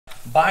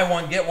buy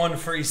one, get one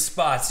free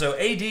spot. So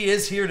AD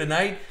is here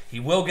tonight. He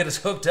will get us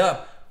hooked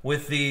up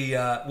with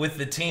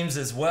the teams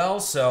as well.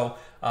 So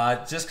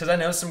just because I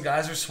know some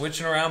guys are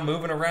switching around,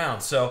 moving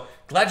around. So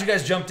glad you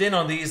guys jumped in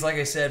on these. Like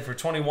I said, for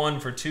 21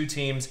 for 2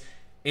 teams,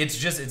 it's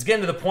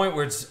getting to the point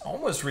where it's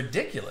almost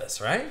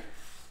ridiculous, right?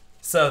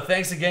 So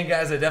thanks again,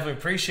 guys. I definitely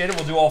appreciate it.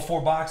 We'll do all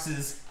 4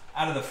 boxes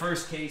out of the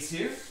first case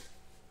here.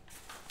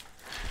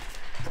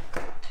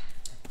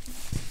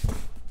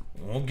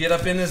 We'll get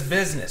up in this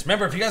business.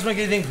 Remember, if you guys want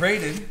to get anything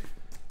graded,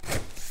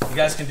 you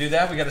guys can do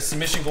that. We got a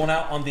submission going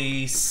out on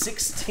the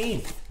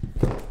 16th.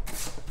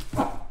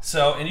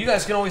 So, and you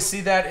guys can always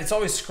see that. It's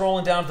always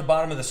scrolling down at the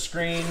bottom of the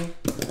screen.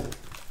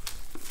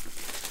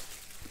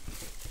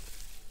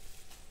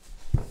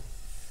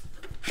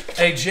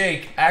 Hey,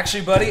 Jake,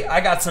 actually, buddy,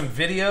 I got some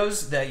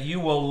videos that you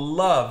will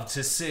love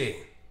to see.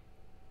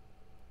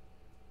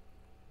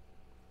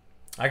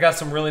 I got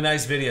some really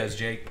nice videos,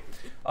 Jake,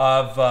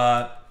 of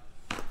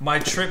my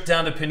trip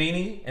down to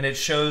Panini, and it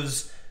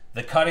shows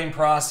the cutting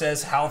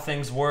process, how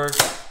things work.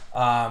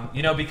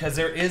 You know, because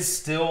there is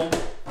still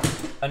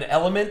an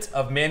element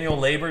of manual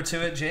labor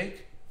to it,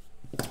 Jake,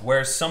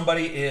 where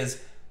somebody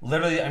is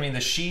literally, I mean, the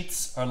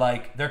sheets are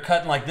like, they're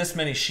cutting like this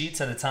many sheets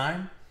at a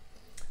time.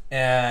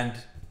 And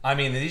I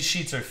mean, these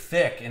sheets are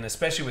thick, and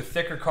especially with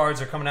thicker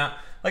cards are coming out.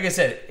 Like I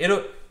said,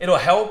 it'll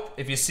help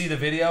if you see the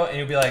video and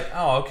you'll be like,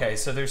 oh, okay,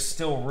 so there's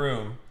still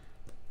room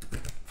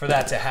for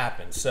that to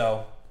happen.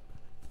 So,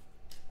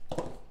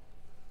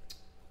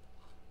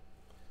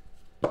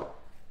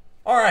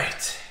 all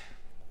right.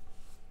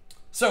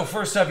 So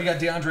first up, you got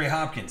DeAndre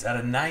Hopkins out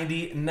of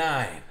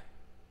 99.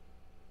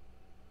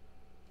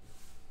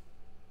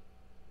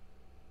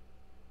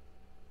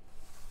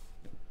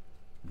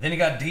 Then you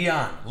got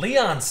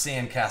Leon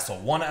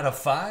Sandcastle, 1 out of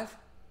 5.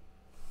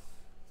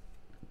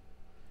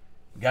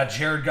 You got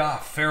Jared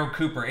Goff, Farrell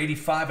Cooper,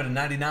 85 out of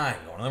 99.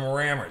 One of them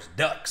Rammers,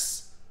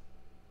 Ducks.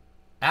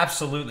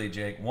 Absolutely,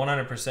 Jake,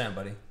 100%,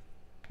 buddy.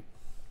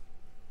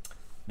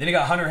 Then you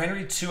got Hunter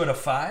Henry, 2 out of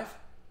 5.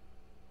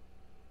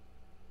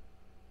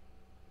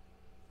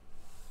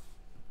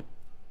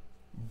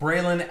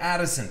 Braylon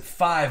Addison,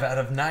 5 out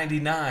of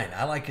 99.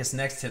 I like his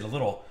next hit, a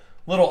little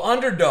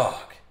underdog.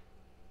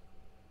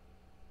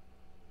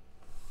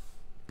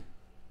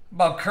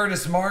 About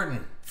Curtis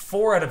Martin,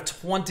 4 out of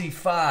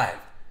 25. What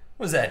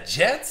was that,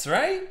 Jets,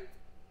 right?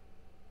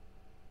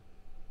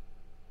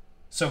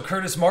 So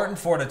Curtis Martin,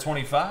 4 out of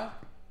 25.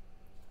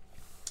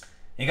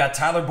 You got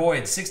Tyler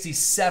Boyd,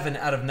 67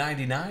 out of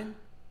 99.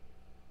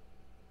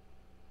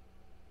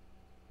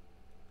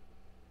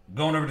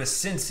 Going over to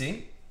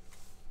Cincy.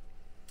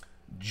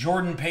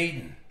 Jordan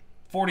Payton,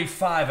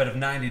 45 out of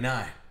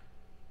 99.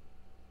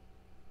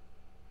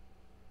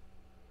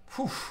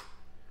 Whew.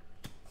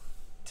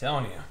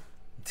 Telling you.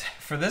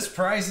 For this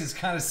price, it's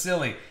kind of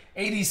silly.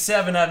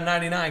 87 out of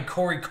 99,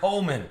 Corey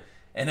Coleman.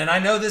 And then I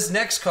know this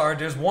next card,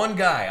 there's one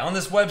guy on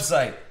this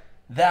website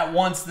that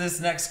wants this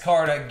next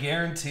card. I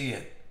guarantee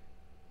it.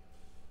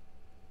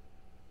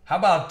 How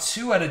about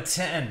 2 out of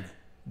 10,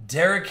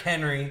 Derrick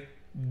Henry,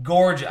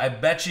 gorgeous. I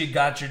bet you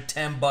got your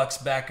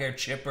 $10 back there,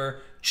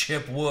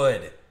 Chip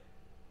Wood.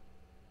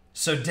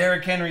 So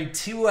Derrick Henry,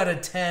 2 out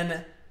of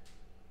 10.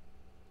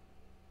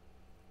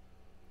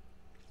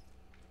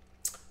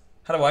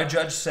 How do I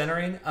judge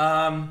centering?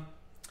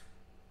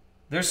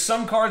 There's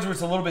some cards where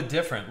it's a little bit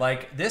different.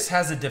 Like this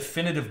has a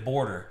definitive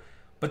border,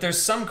 but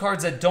there's some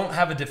cards that don't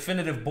have a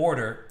definitive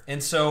border.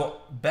 And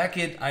so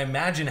Beckett, I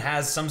imagine,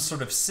 has some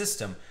sort of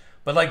system.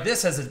 But like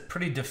this has a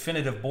pretty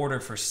definitive border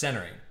for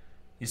centering.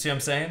 You see what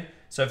I'm saying?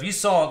 So if you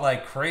saw it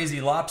like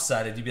crazy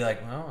lopsided, you'd be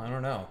like, well, I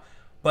don't know.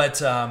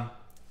 But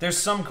there's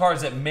some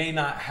cards that may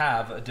not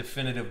have a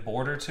definitive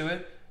border to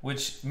it,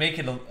 which make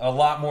it a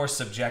lot more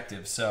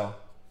subjective. So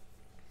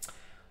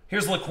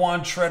here's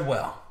Laquan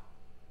Treadwell.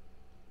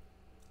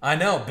 I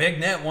know, Big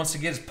Net wants to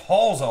get his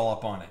paws all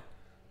up on it.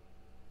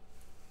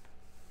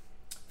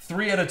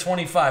 3 out of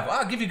 25.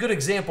 I'll give you a good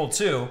example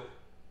too.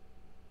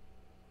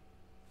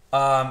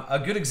 A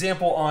good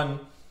example on,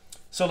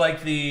 so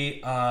like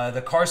the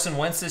Carson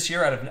Wentz this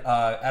year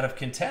out of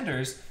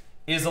contenders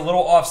is a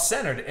little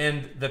off-centered,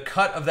 and the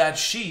cut of that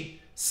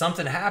sheet,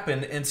 something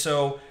happened, and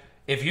so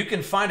if you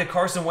can find a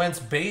Carson Wentz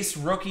base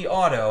rookie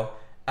auto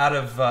out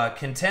of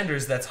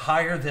contenders that's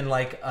higher than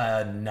like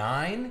a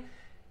 9,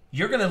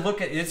 you're going to look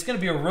at, it's going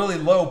to be a really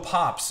low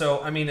pop. So,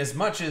 I mean, as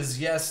much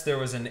as, yes, there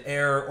was an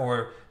error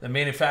or the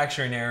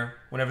manufacturing error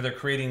whenever they're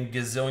creating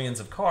gazillions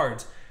of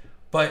cards,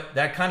 but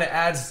that kind of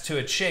adds to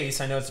a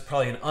chase. I know it's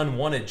probably an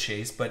unwanted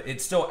chase, but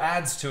it still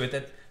adds to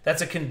it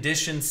that's a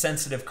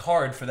condition-sensitive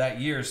card for that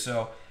year.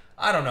 So,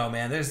 I don't know,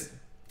 man.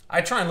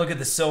 I try and look at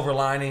the silver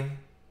lining.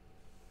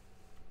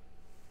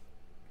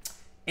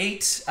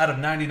 8 out of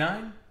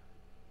 99.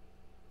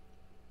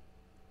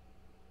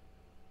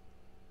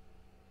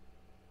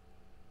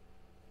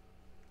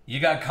 You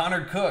got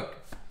Connor Cook.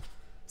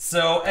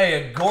 So,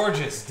 hey, a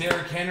gorgeous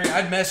Derrick Henry.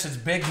 I'd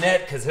message Big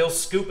Net because he'll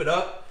scoop it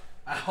up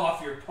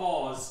off your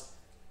paws.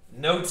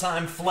 No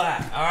time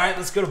flat. All right,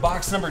 let's go to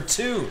box number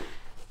 2.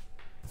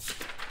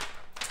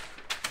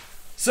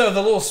 So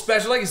the little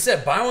special, like you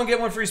said, buy one, get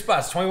one free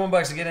spots.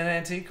 $21 to get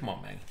an NT. Come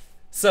on, man.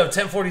 So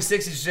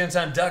 1046 Eastern Standard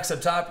Time, Ducks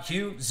up top.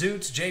 Hugh,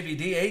 Zoots,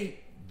 JVD,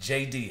 8,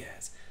 J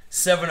Diaz.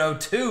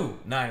 702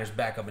 Niners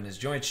back up in his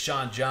joints.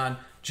 Sean, John,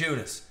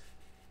 Judas.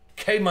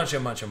 K Munch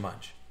and Munch and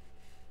Munch.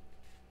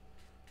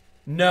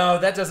 No,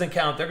 that doesn't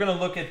count. They're gonna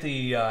look at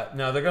the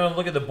they're gonna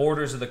look at the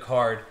borders of the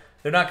card.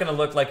 They're not gonna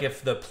look like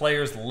if the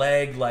player's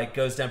leg like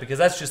goes down, because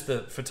that's just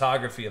the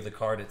photography of the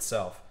card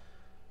itself.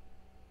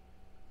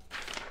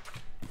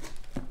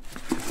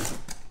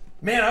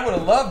 Man, I would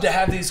have loved to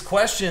have these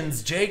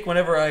questions, Jake,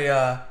 whenever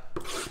I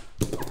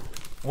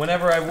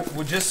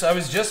was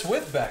just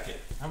with Beckett.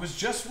 I was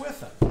just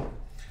with him.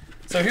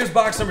 So here's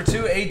box number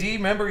 2. AD,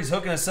 remember, he's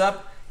hooking us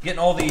up, getting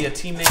all the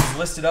team names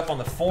listed up on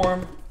the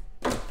form.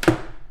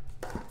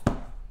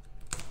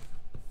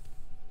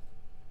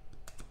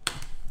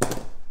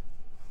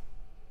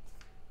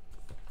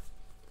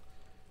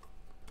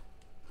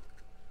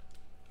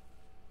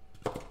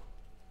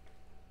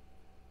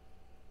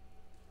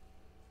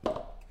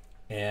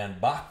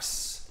 And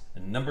box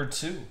number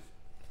 2.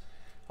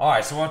 All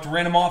right, so we'll have to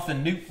random off the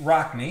Newt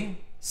Rockney,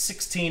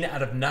 16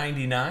 out of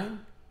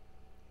 99.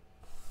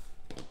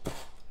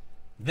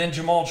 Then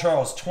Jamal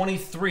Charles,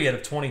 23 out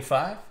of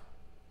 25.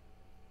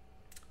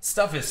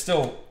 Stuff is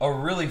still a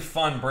really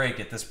fun break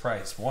at this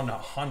price,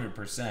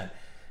 100%.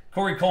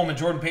 Corey Coleman,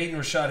 Jordan Payton,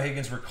 Rashad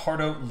Higgins,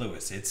 Ricardo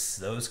Lewis. It's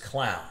those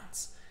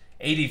clowns.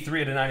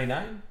 83 out of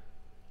 99.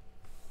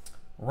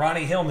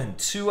 Ronnie Hillman,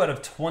 2 out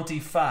of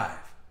 25.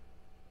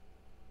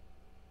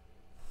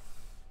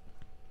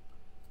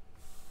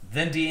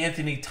 Then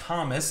DeAnthony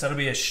Thomas, that'll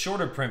be a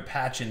shorter print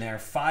patch in there,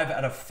 5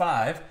 out of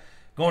 5.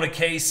 Going to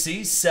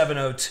KC,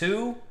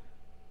 702.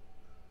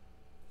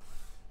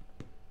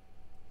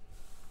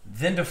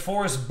 Then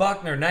DeForest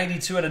Buckner,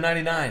 92 out of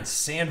 99.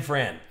 San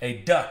Fran, a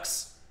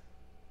Ducks.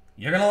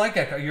 You're going to like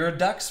that. You're a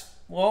Ducks?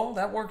 Well,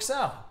 that works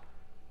out.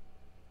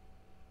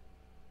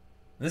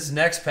 This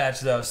next patch,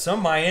 though,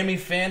 some Miami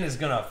fan is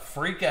going to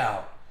freak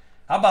out.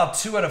 How about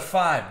 2 out of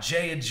 5?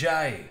 Jay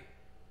Ajayi.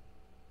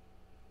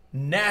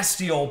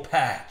 Nasty old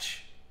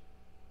patch.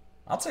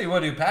 I'll tell you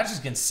what, dude, patches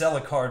can sell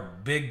a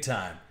card big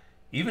time.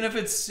 Even if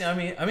it's, I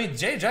mean,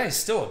 Jay Ajayi is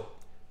still a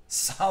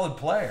solid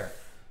player.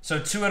 So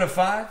 2 out of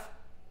 5.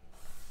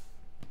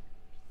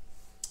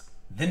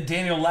 Then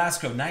Daniel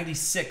Lasco,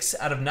 96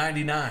 out of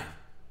 99.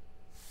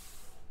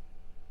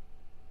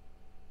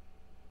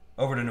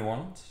 Over to New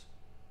Orleans.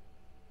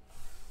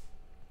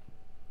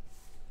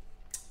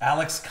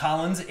 Alex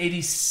Collins,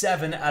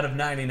 87 out of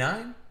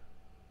 99.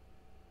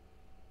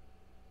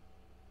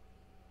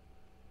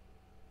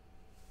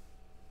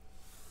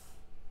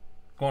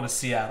 Going to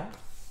Seattle.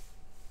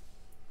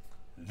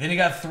 Then you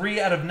got 3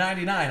 out of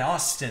 99.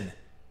 Austin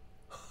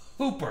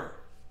Hooper.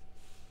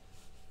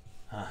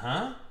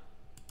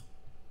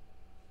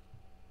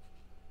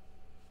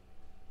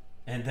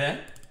 And then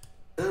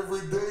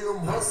every day I'm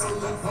hustling,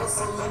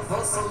 hustling,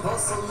 hustling,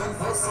 hustling,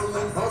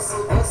 hustling,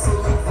 hustling,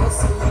 hustling,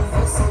 hustling,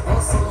 hustling,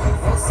 hustling,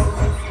 hustling.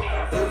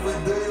 Every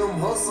day I'm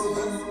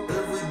hustling,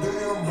 every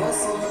day I'm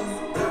hustling,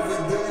 every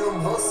day I'm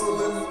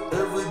hustling,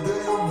 every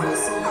day I'm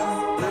hustling,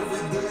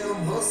 every day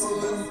I'm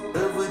hustling,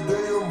 every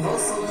day I'm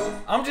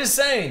hustling. I'm just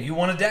saying, you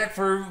want a deck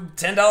for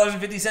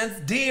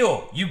 $10.50?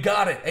 Deal. You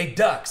got it. A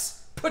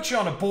Ducks. Put you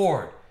on a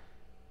board.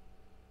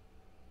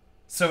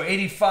 So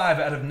 85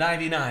 out of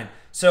 99.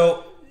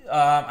 So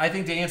I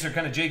think to answer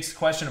kind of Jake's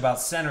question about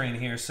centering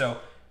here,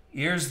 so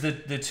here's the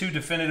 2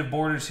 definitive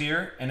borders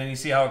here, and then you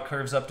see how it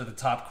curves up to the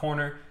top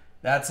corner.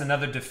 That's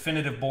another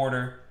definitive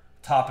border,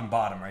 top and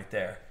bottom right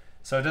there.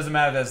 So it doesn't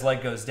matter that his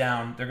leg goes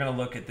down. They're going to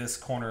look at this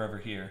corner over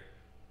here.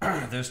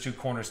 Those 2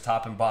 corners,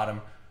 top and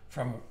bottom,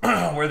 from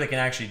where they can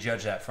actually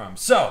judge that from.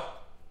 So,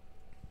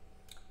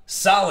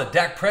 solid.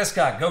 Dak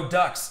Prescott, go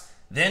Ducks.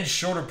 Then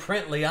shorter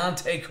print,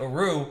 Leonte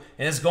Carew,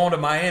 and it's going to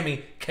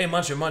Miami. K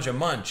Munch and Munch and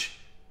Munch.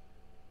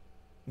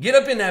 Get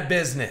up in that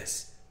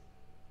business.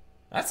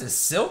 That's a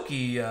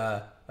silky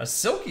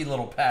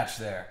little patch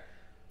there.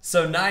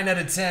 So 9 out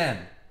of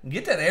 10.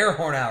 Get that air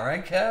horn out,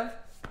 right, Kev?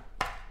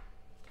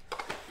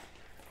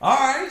 All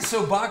right,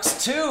 so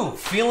box 2,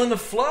 feeling the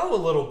flow a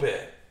little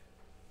bit.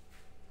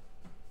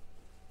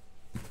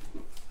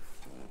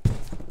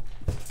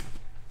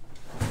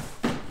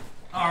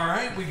 All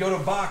right, we go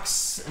to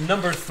box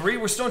number 3.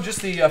 We're still in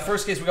just the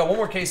first case. We got one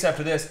more case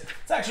after this.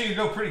 It's actually going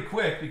to go pretty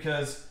quick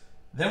because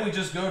then we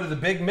just go to the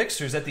big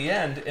mixers at the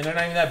end, and they're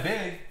not even that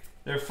big.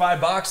 They're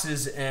 5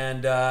 boxes,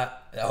 and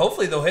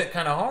hopefully they'll hit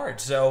kind of hard.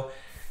 So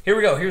here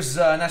we go. Here's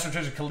National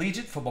Treasure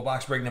Collegiate Football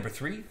Box Break number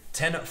 3,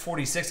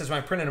 1046. That's why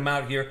I'm printing them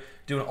out here,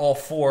 doing all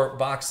 4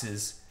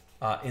 boxes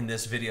in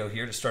this video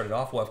here to start it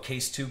off. We'll have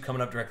case 2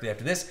 coming up directly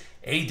after this.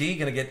 AD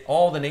going to get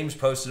all the names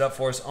posted up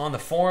for us on the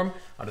forum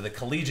under the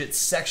Collegiate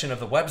section of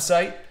the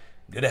website.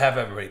 Good to have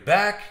everybody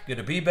back. Good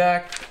to be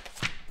back.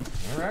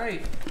 All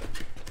right.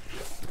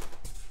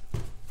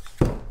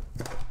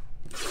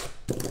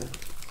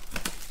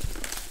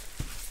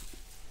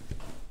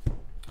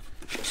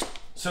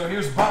 So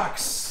here's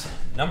box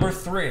number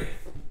 3.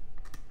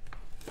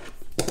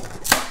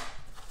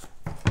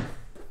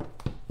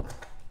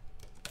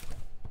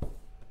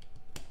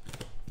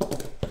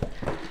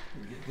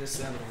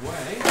 this out of the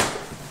way.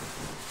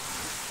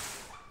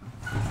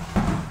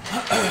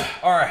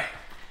 All right.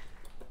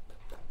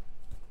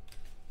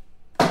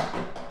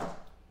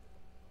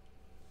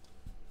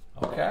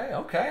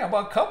 Okay. How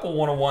about a couple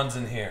 101s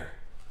in here?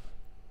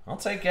 I'll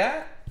take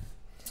that.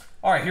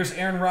 All right, here's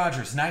Aaron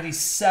Rodgers,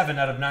 97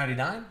 out of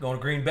 99, going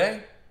to Green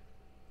Bay.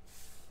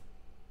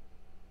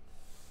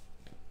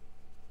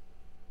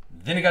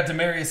 Then you got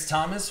Demaryius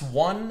Thomas,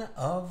 1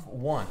 of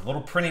 1.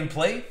 Little printing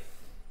plate.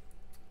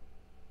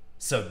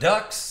 So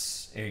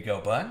Ducks, here you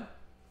go, bud.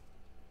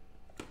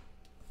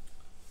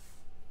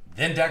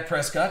 Then Dak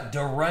Prescott,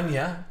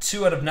 Darunya,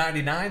 2 out of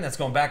 99. That's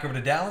going back over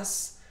to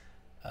Dallas.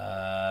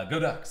 Go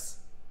Ducks.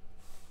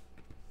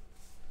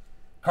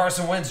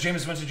 Carson Wentz,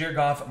 Jameis Winston, Jared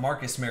Goff,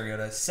 Marcus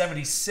Mariota,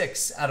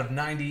 76 out of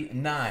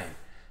 99.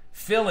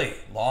 Philly,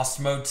 Lost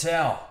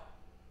Motel.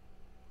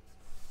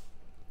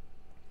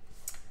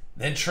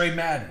 Then Trey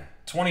Madden,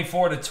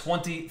 24 to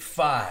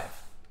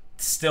 25.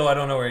 Still, I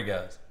don't know where he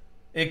goes.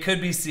 It could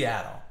be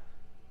Seattle,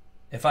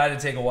 if I had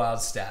to take a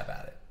wild stab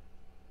at it.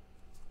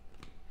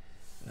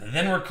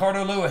 Then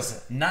Ricardo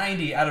Lewis,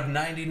 90 out of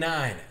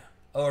 99.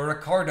 Oh,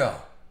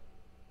 Ricardo.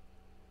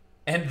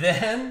 And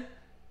then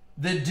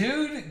the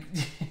dude...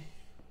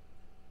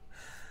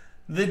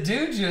 The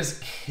dude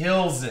just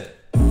kills it.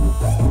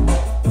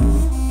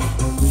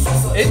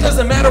 It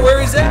doesn't matter where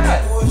he's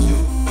at.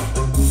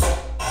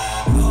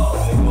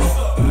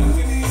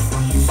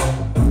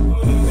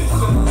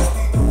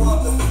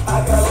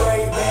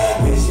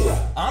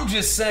 I'm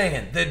just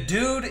saying, the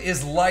dude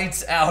is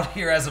lights out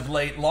here as of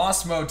late.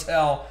 Lost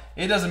Motel.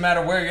 It doesn't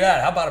matter where you're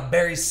at. How about a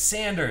Barry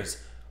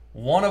Sanders?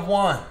 1 of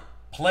 1.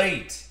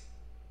 Plate.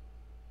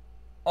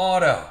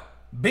 Auto.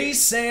 B.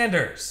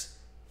 Sanders.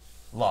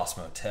 Lost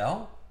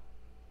Motel.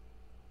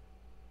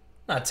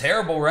 Not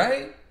terrible,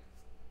 right?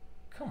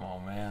 Come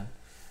on, man.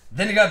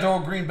 Then you got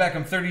Darrell Green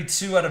Beckham,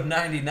 32 out of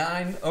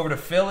 99, over to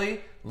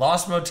Philly.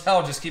 Lost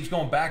Motel just keeps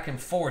going back and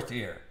forth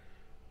here.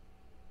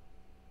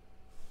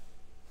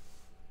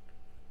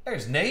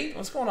 There's Nate.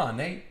 What's going on,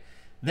 Nate?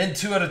 Then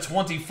 2 out of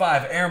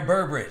 25, Aaron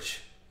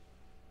Burbridge.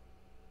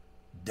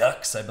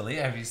 Ducks, I believe.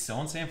 Have you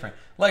still in San Fran?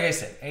 Like I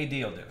said, AD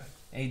will do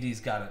it. AD's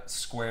got it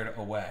squared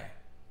away.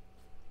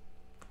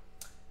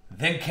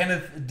 Then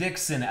Kenneth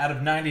Dixon out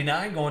of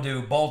 99 going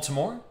to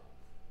Baltimore.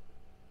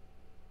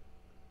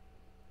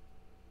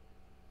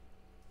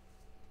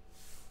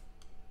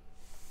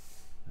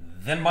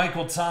 Then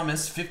Michael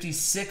Thomas,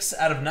 56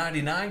 out of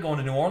 99 going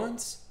to New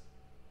Orleans.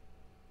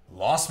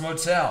 Lost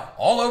Motel,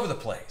 all over the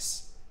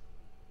place.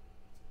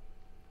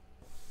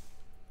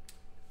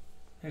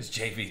 There's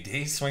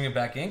JVD swinging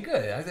back in.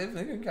 Good. I think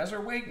you guys are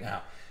awake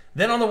now.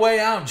 Then on the way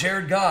out,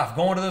 Jared Goff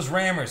going to those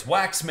Rammers.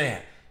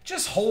 Waxman.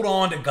 Just hold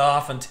on to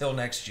Goff until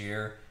next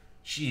year.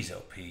 Jeez,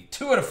 OP.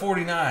 2 out of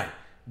 49.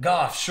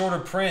 Goff, shorter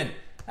print.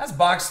 That's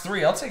box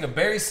 3. I'll take a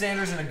Barry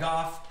Sanders and a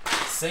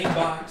Goff. Same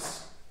box.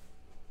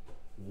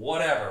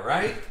 Whatever,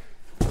 right?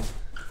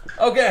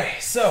 Okay,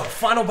 so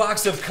final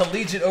box of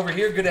Collegiate over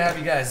here. Good to have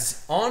you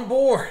guys on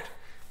board.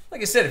 Like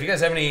I said, if you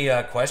guys have any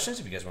questions,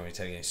 if you guys want me to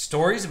tell you any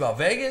stories about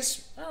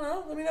Vegas, I don't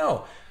know, let me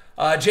know.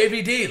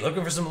 JVD,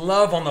 looking for some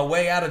love on the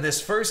way out of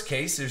this first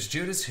case. There's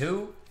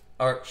Hugh,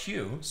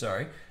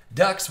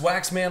 Ducks,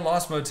 Waxman,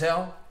 Lost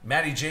Motel,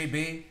 Matty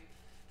JB.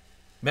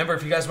 Remember,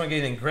 if you guys want to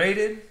get anything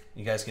graded,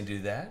 you guys can do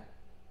that.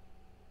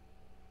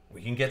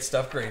 We can get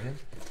stuff graded.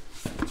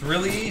 It's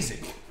really easy.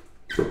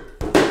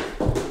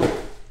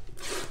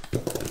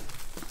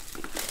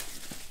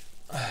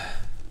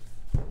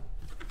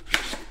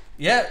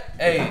 Yeah,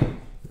 hey,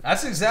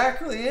 that's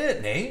exactly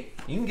it, Nate.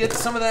 You can get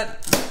some of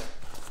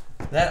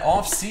that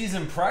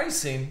off-season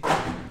pricing.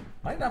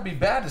 Might not be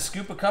bad to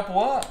scoop a couple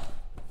up.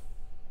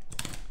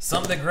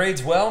 Something that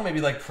grades well,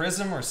 maybe like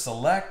Prism or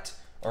Select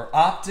or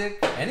Optic,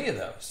 any of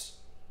those.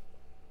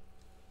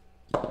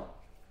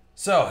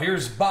 So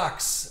here's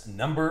box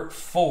number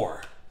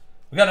 4.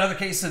 We got another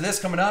case of this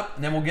coming up,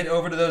 and then we'll get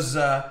over to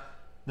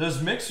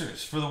those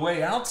mixers for the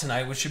way out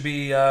tonight, which should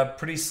be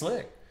pretty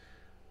slick.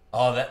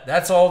 Oh,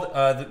 that's all.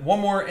 One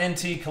more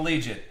NT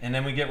Collegiate, and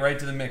then we get right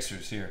to the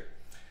mixers here.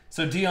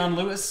 So Dion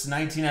Lewis,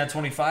 19 out of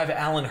 25.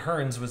 Alan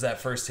Hearns was that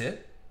first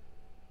hit.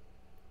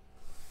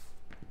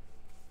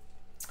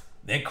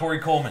 Then Corey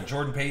Coleman,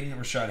 Jordan Payton,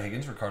 Rashad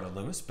Higgins, Ricardo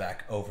Lewis,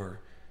 back over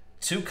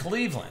to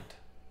Cleveland.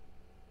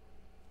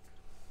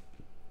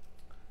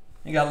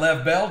 You got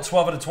Lev Bell,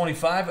 12 out of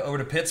 25, over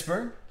to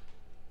Pittsburgh.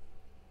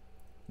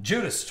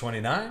 Judas,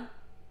 29.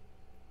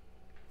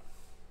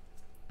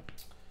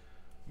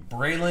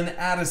 Braylon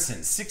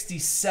Addison,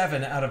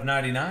 67 out of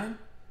 99.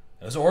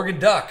 Those Oregon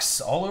Ducks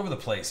all over the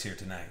place here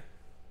tonight.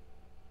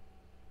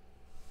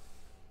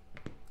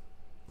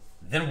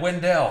 Then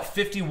Wendell,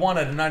 51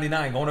 out of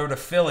 99, going over to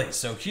Philly.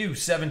 So Hugh,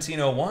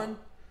 1701.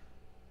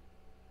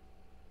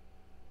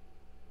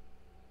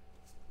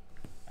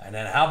 And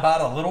then how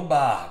about a little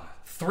Bob?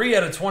 3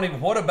 out of 20.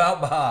 What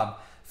about Bob?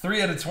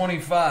 3 out of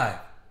 25.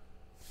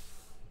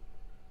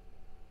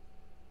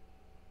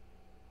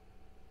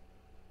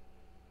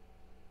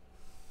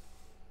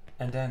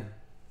 And then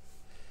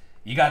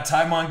you got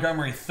Ty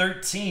Montgomery,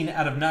 13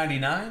 out of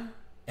 99.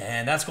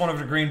 And that's going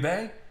over to Green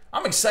Bay.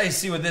 I'm excited to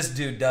see what this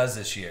dude does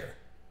this year.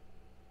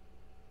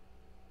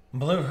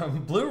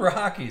 Blue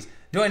Rockies.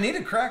 Do I need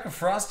to crack a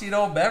frosty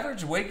adult beverage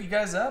to wake you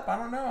guys up? I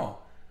don't know.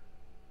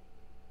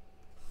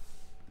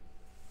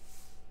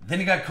 Then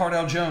you got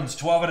Cardell Jones,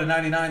 12 out of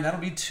 99. That'll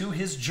be to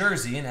his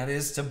jersey, and that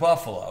is to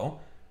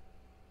Buffalo.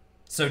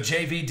 So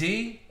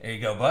JVD, there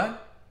you go, bud.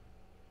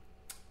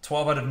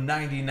 12 out of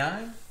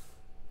 99.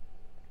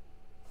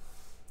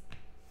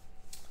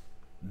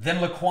 Then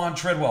Laquan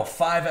Treadwell,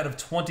 5 out of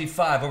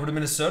 25 over to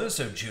Minnesota.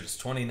 So Judas,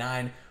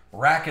 29,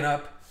 racking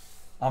up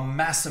a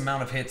mass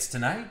amount of hits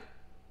tonight.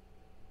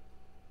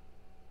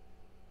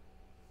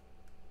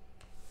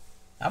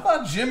 How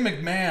about Jim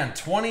McMahon,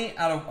 21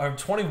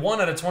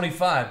 out of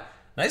 25.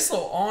 Nice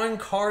little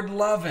on-card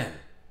loving.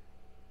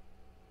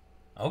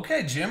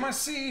 Okay, Jim, I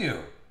see you.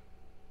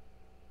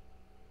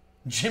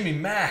 Jimmy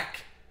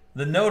Mack,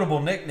 the notable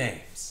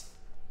nicknames.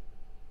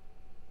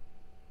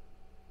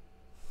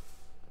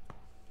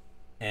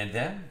 And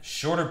then,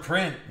 shorter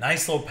print,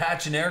 nice little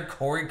patch in there,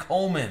 Corey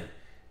Coleman.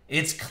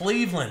 It's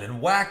Cleveland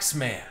and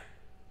Waxman.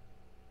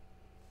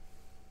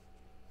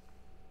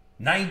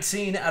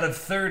 19 out of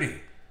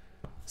 30.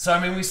 So, I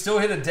mean, we still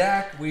hit a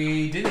Dak.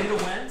 We didn't hit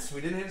a Wentz.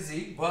 We didn't hit a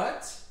Zeke,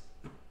 but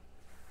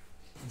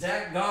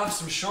Dak Goff,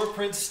 some short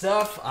print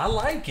stuff. I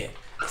like it.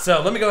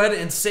 So, let me go ahead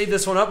and save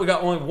this one up. We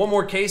got only one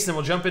more case, and then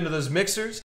we'll jump into those mixers.